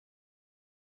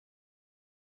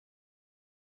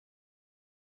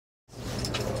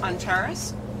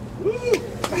Antares.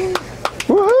 Woohoo!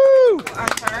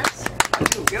 Antares. I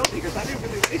feel guilty because I didn't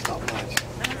really taste that much.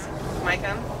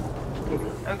 Micah.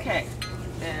 Okay.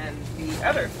 And the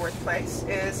other fourth place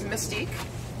is Mystique.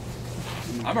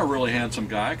 I'm a really handsome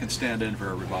guy. I can stand in for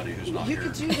everybody who's not You here.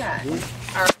 could do that.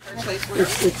 Our third place winner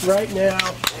It's right now.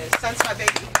 is Sunspot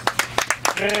Baby.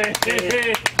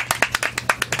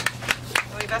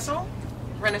 Lily Vessel.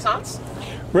 Renaissance.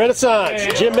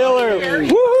 Renaissance. Jim Miller. Very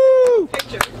Woohoo!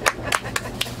 Picture.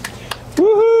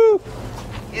 Woohoo!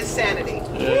 Is Sanity.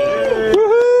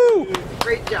 Woohoo!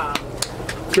 Great job.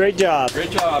 Great job.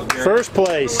 Great job, Gary. First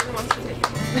place. Who wants to take it?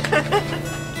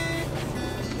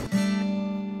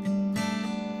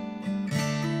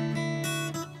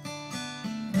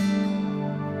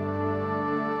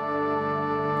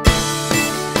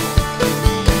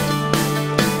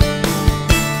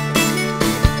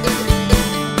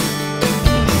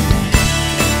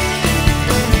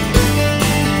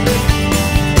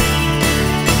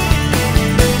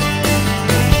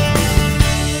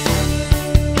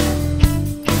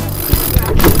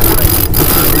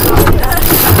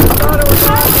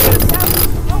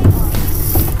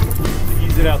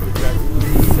 Ease it out the track.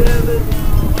 7,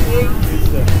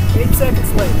 8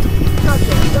 seconds late. Not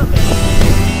bad, not bad.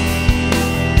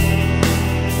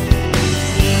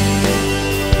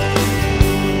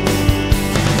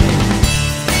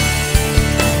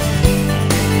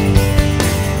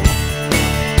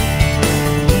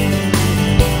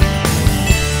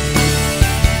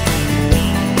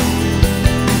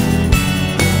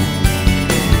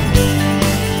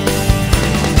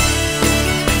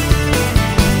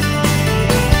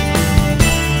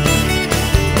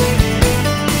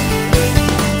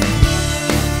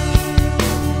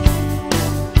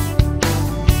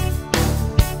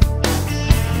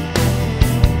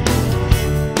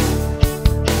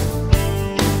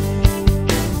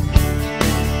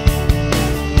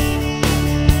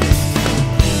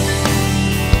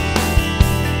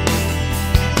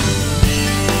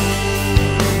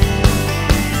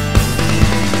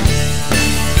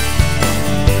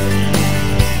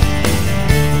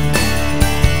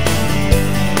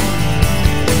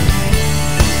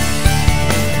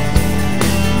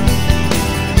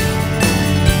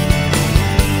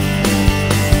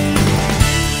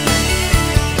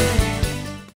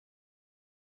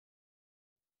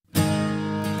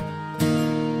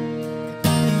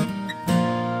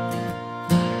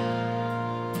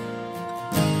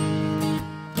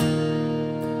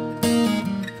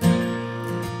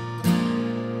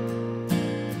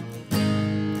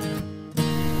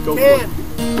 Go for it.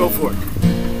 Go for it.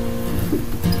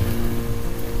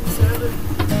 7,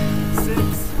 6,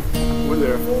 We're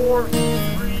there. 4,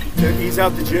 3, There, ease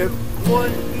out the jib.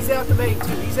 1. He's out the main 2.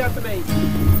 He's out the main 2.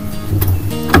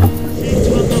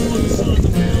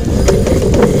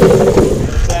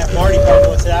 That Marty probably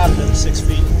wants it out of them 6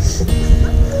 feet.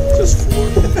 Just 4.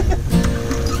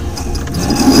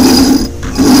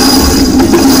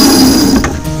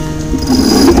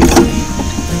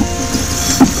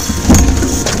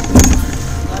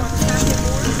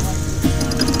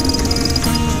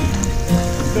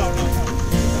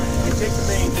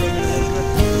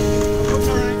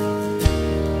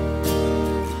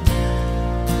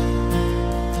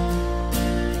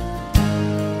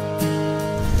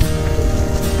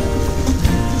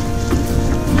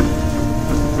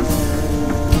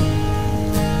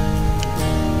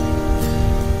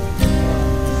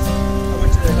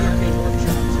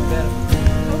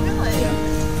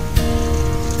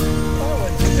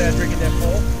 Drinking that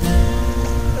pole.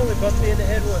 Only bumped me in the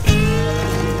head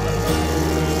once.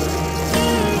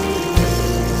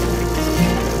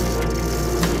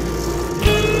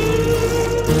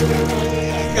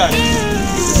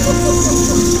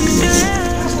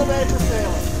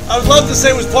 I would love to say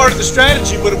it was part of the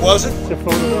strategy, but it wasn't. To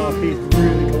photo off, he's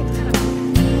really cool.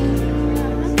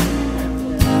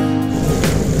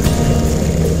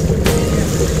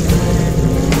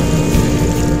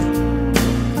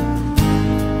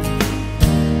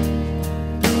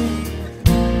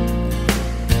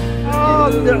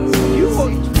 We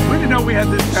didn't know we had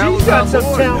this talent. She's got some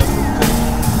talent.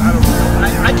 I don't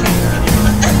know. I can't.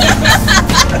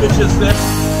 It's just that.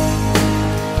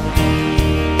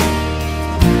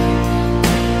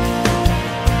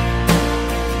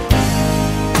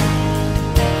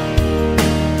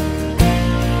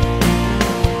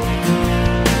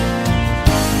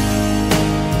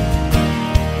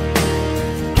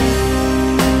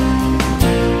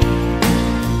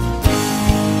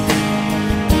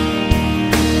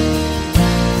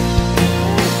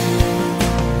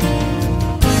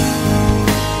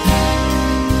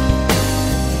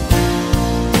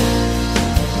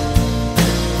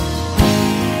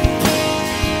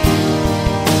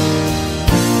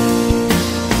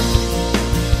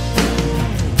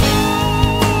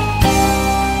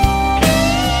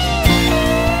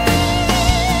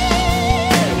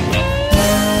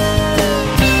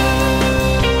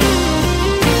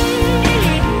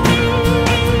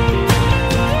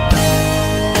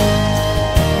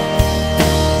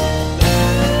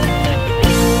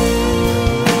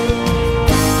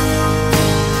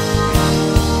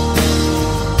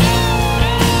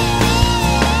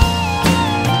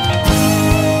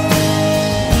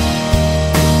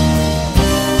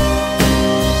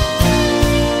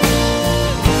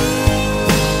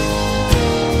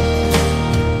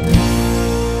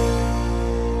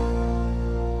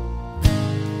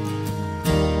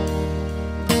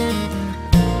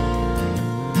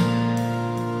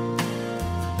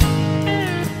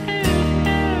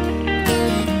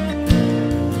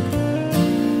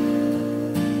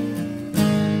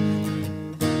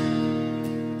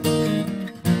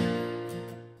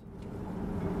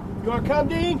 want to come,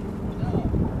 Dean?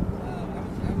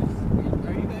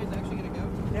 Are you guys actually going to go?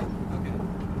 Yeah. Okay.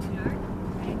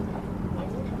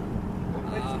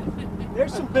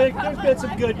 There's been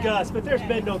some good gusts, but there's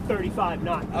been no 35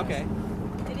 knot gusts. Okay.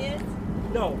 It is?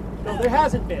 No, there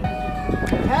hasn't been.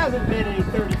 There hasn't been any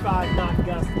 35 knot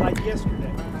gusts like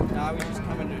yesterday. No, I was just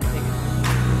coming to take a